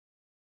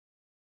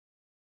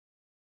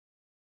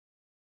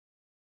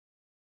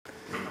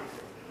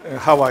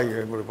How are you,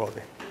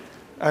 everybody?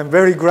 I'm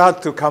very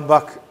glad to come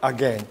back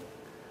again.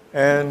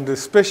 And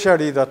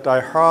especially that I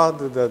heard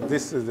that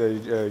this is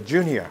a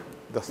junior,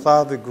 the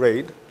third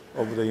grade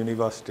of the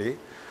university.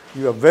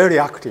 You are very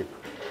active.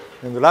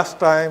 And the last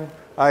time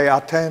I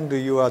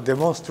attended your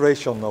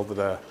demonstration of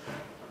the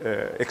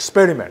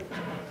experiment.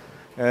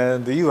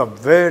 And you are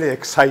very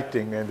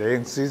exciting and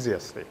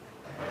enthusiastic.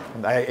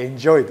 And I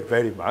enjoyed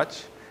very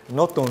much.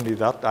 Not only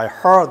that, I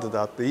heard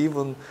that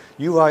even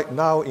you are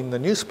now in the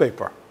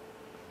newspaper.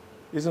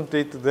 Isn't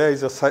it? There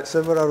is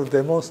several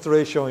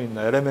demonstrations in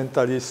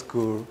elementary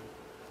school.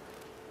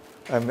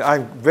 And I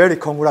very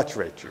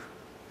congratulate you.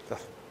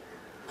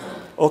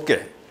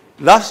 Okay.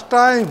 Last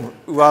time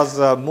was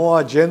a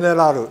more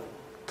general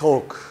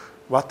talk.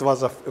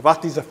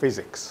 What is a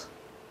physics?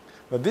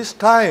 But this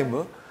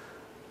time,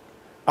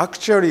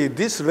 actually,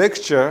 this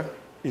lecture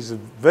is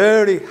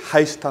very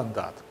high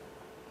standard.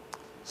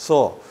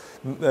 So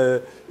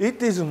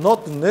it is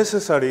not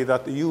necessary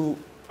that you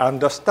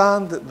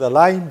understand the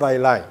line by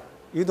line.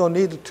 You don't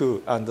need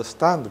to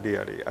understand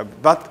really.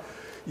 But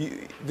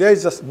there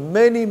is just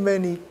many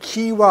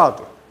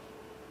keywords.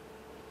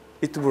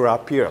 It will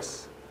appear.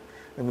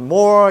 And the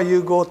more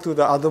you go to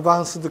the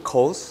advanced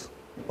course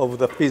of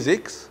the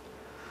physics,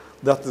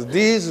 that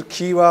these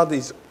keywords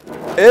is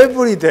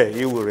every day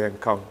you will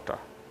encounter.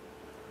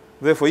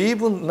 Therefore,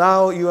 even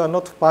now you are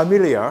not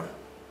familiar,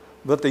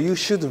 but you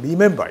should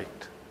remember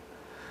it.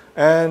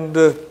 And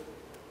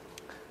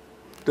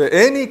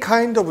any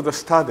kind of the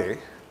study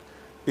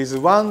is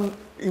one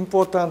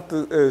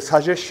important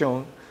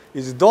suggestion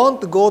is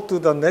don't go to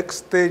the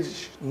next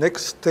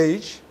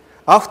stage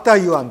after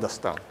you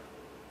understand.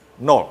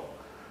 No.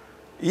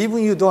 Even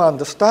you don't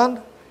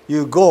understand,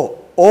 you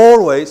go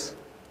always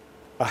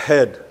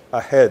ahead.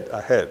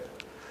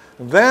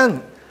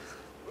 Then,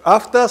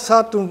 after a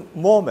certain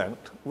moment,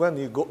 when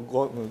you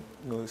go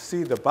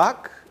see the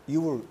back,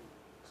 you will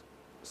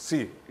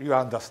see, you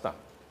understand.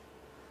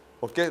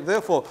 Okay,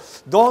 therefore,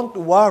 don't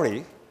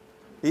worry,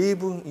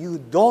 even you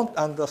don't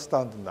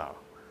understand now.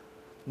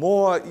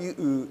 More,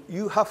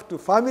 you have to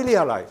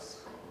familiarize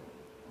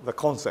the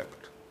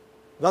concept.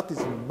 That is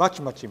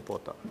much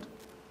important.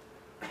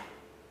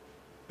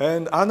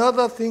 And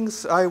another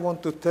things I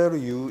want to tell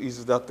you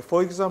is that,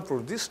 for example,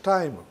 this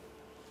time,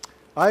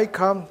 I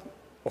come,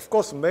 of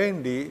course,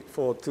 mainly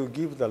to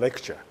give the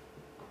lecture.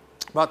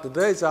 But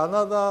there is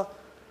another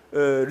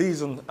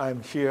reason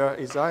I'm here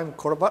is I'm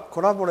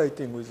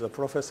collaborating with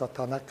Professor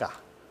Tanaka.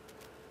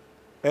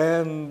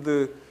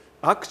 And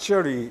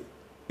actually,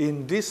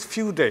 in these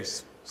few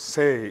days,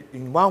 say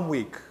in 1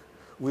 week,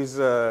 with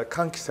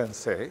Kanki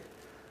Sensei,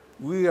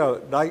 we are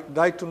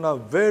right now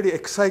very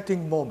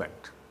exciting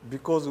moment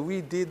because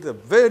we did a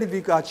very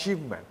big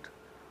achievement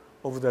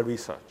of the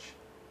research.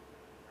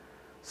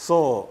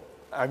 So,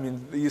 I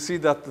mean, you see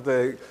that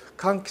the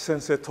Kanki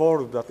Sensei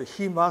told that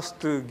he must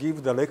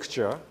give the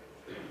lecture.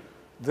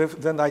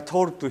 Then I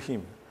told to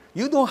him,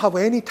 you don't have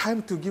any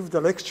time to give the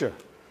lecture.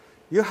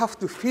 You have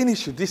to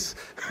finish this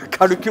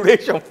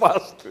calculation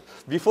first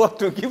before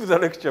to give the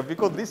lecture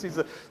because this is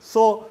a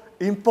so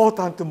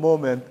important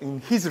moment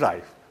in his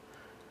life.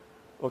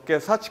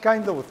 Okay, such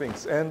kind of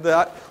things. And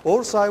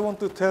also I want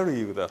to tell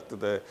you that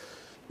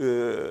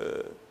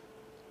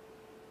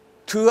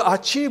to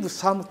achieve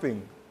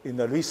something in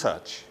the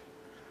research,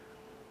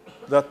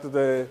 that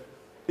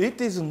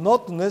it is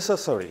not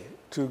necessary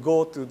to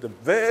go to the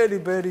very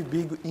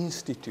big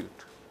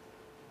institute.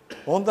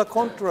 On the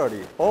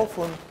contrary,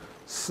 often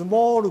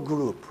small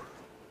group,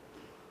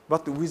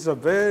 but with a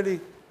very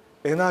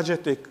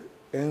energetic,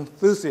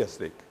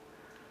 enthusiastic,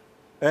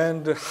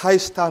 and high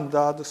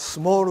standard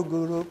small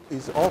group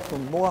is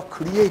often more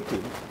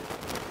creative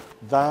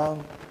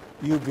than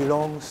you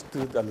belongs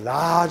to the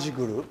large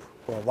group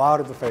or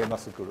world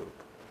famous group.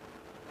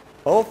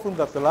 Often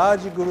that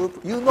large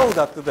group, you know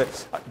that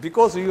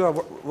because you are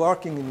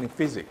working in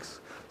physics,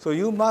 so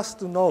you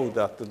must know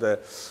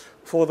that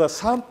for the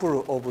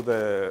sample of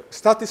the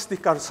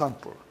statistical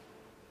sample,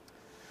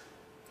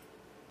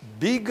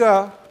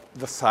 bigger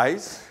the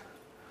size,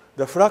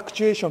 the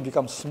fluctuation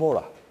becomes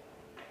smaller.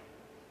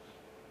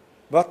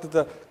 But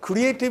the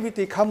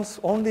creativity comes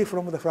only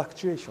from the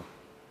fluctuation.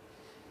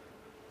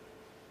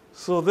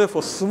 So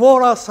therefore,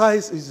 smaller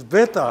size is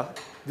better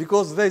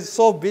because there is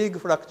so big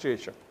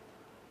fluctuation.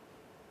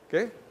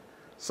 Okay?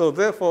 So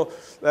therefore,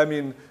 I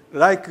mean,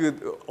 like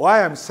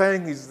why I'm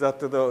saying is that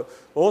the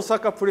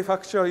Osaka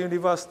Prefectural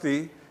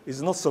University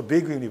is not so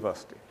big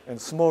university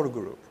and small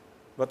group.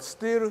 But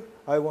still,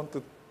 I want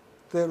to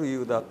tell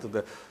you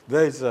that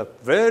there is a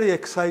very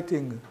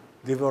exciting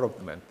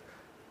development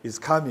is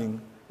coming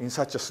in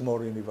such a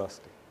small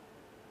university.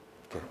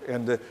 Okay.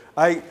 And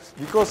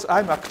because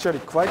I'm actually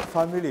quite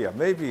familiar,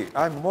 maybe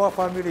I'm more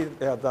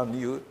familiar than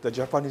you, the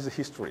Japanese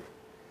history.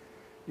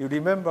 You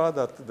remember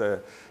that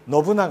the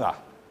Nobunaga,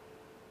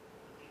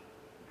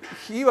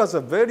 he was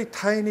a very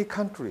tiny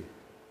country.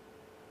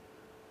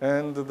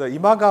 And the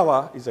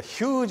Imagawa is a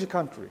huge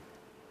country.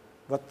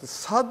 But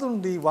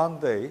suddenly one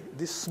day,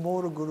 this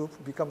small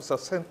group becomes the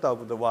center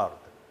of the world.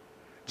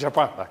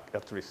 Japan,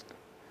 at least.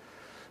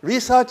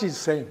 Research is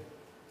same.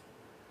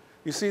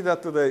 You see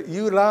that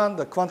you learn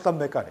the quantum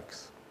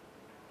mechanics.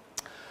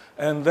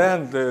 And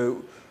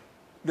then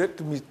let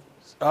me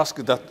ask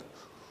that,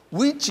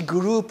 which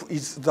group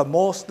is the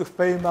most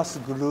famous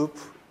group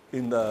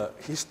in the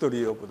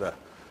history of the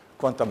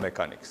quantum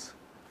mechanics?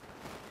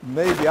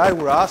 Maybe I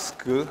will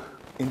ask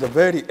in the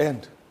very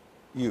end,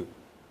 you.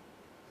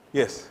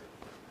 Yes.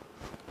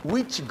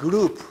 Which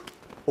group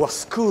or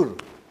school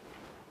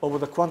of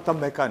the quantum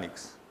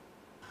mechanics?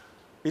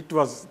 It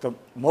was the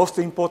most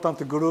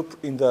important group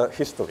in the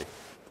history.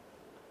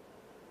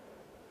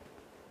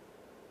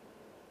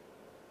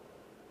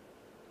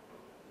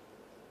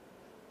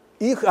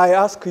 If I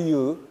ask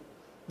you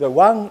the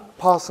one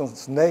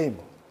person's name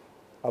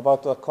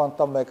about the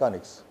quantum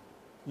mechanics,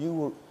 you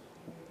will,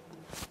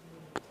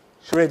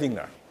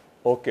 Schrödinger.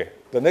 Okay.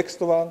 The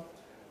next one,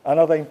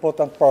 another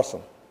important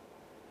person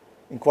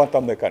in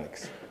quantum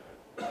mechanics.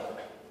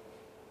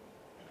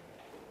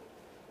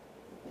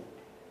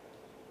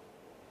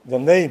 The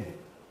name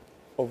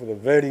of the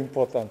very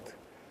important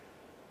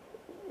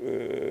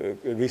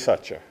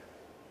researcher,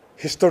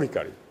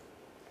 historically.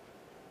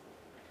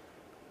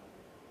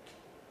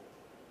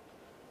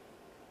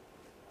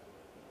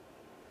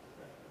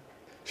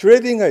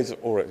 Schrödinger is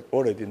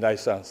already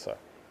nice answer,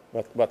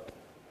 but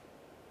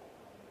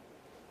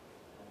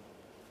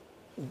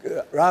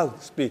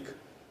loud, speak.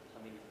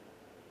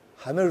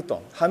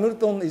 Hamilton.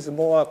 Hamilton is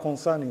more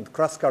concerning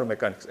classical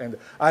mechanics, and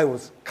I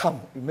will come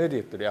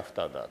immediately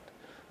after that.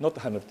 Not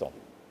Hamilton.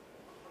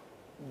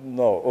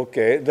 No,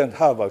 okay, then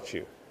how about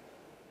you?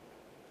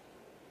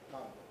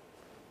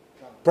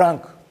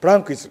 Planck.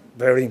 Planck is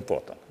very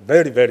important,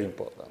 very, very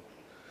important.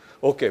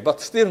 Okay,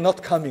 but still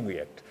not coming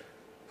yet.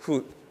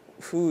 Who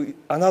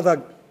another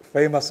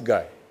famous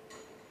guy.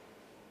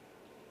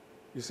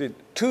 You see,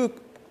 two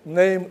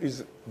name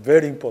is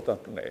very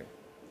important name.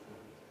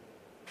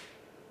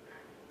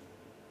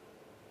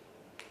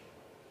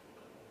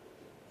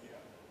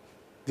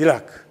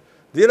 Dirac.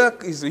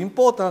 Dirac is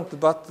important,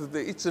 but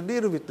it's a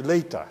little bit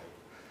later.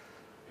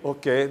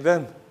 Okay,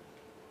 then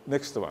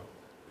next one.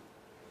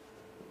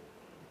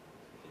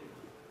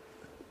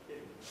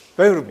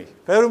 Fermi.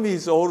 Fermi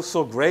is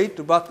also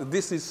great, but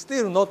this is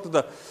still not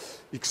the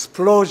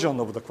explosion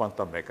of the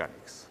quantum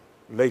mechanics.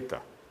 Later.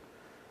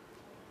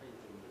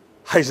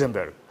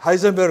 Heisenberg.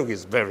 Heisenberg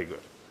is very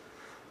good.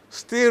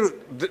 Still,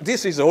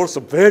 this is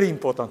also very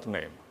important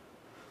name.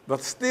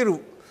 But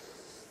still,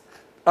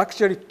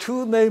 actually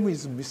two names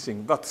is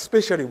missing, but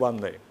especially one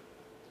name.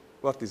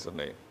 What is the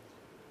name?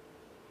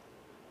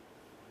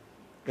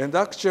 And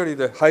actually,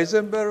 the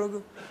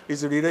Heisenberg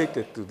is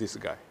related to this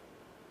guy.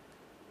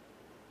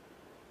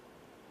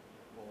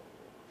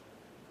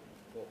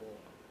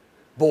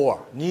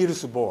 Bohr,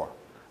 Niels Bohr.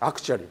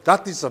 Actually,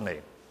 that is the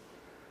name,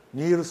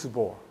 Niels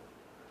Bohr.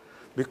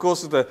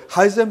 Because the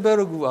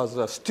Heisenberg was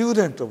a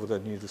student of the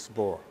Niels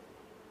Bohr.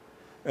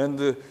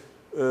 And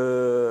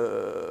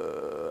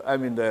I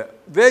mean,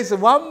 there is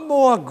one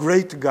more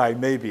great guy,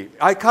 maybe.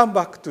 I come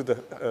back to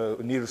the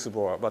Niels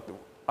Bohr,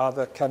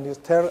 but can you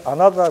tell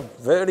another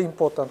very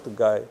important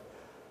guy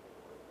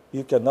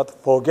you cannot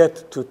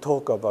forget to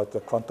talk about the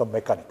quantum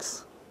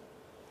mechanics?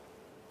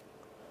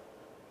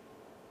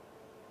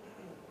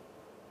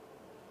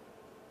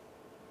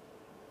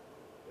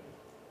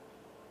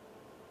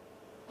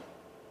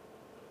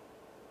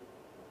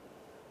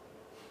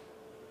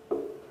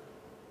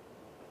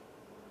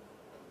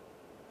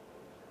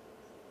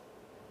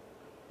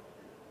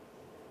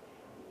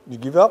 You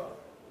give up?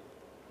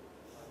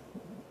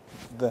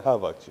 Then how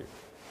about you?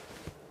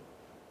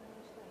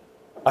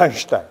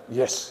 Einstein,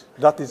 yes.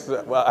 That is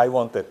what I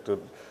wanted to.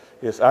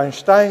 Yes,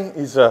 Einstein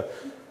is a,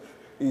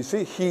 you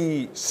see,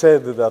 he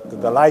said that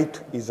the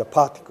light is a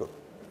particle.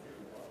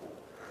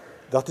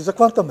 That is a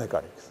quantum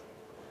mechanics.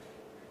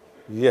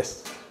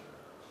 Yes.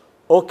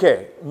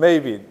 Okay,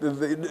 maybe.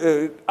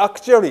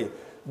 Actually,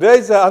 there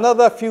is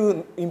another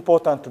few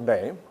important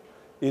name,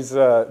 is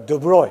de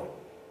Broglie.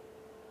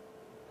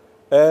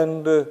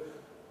 And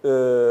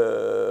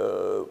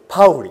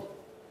Pauli.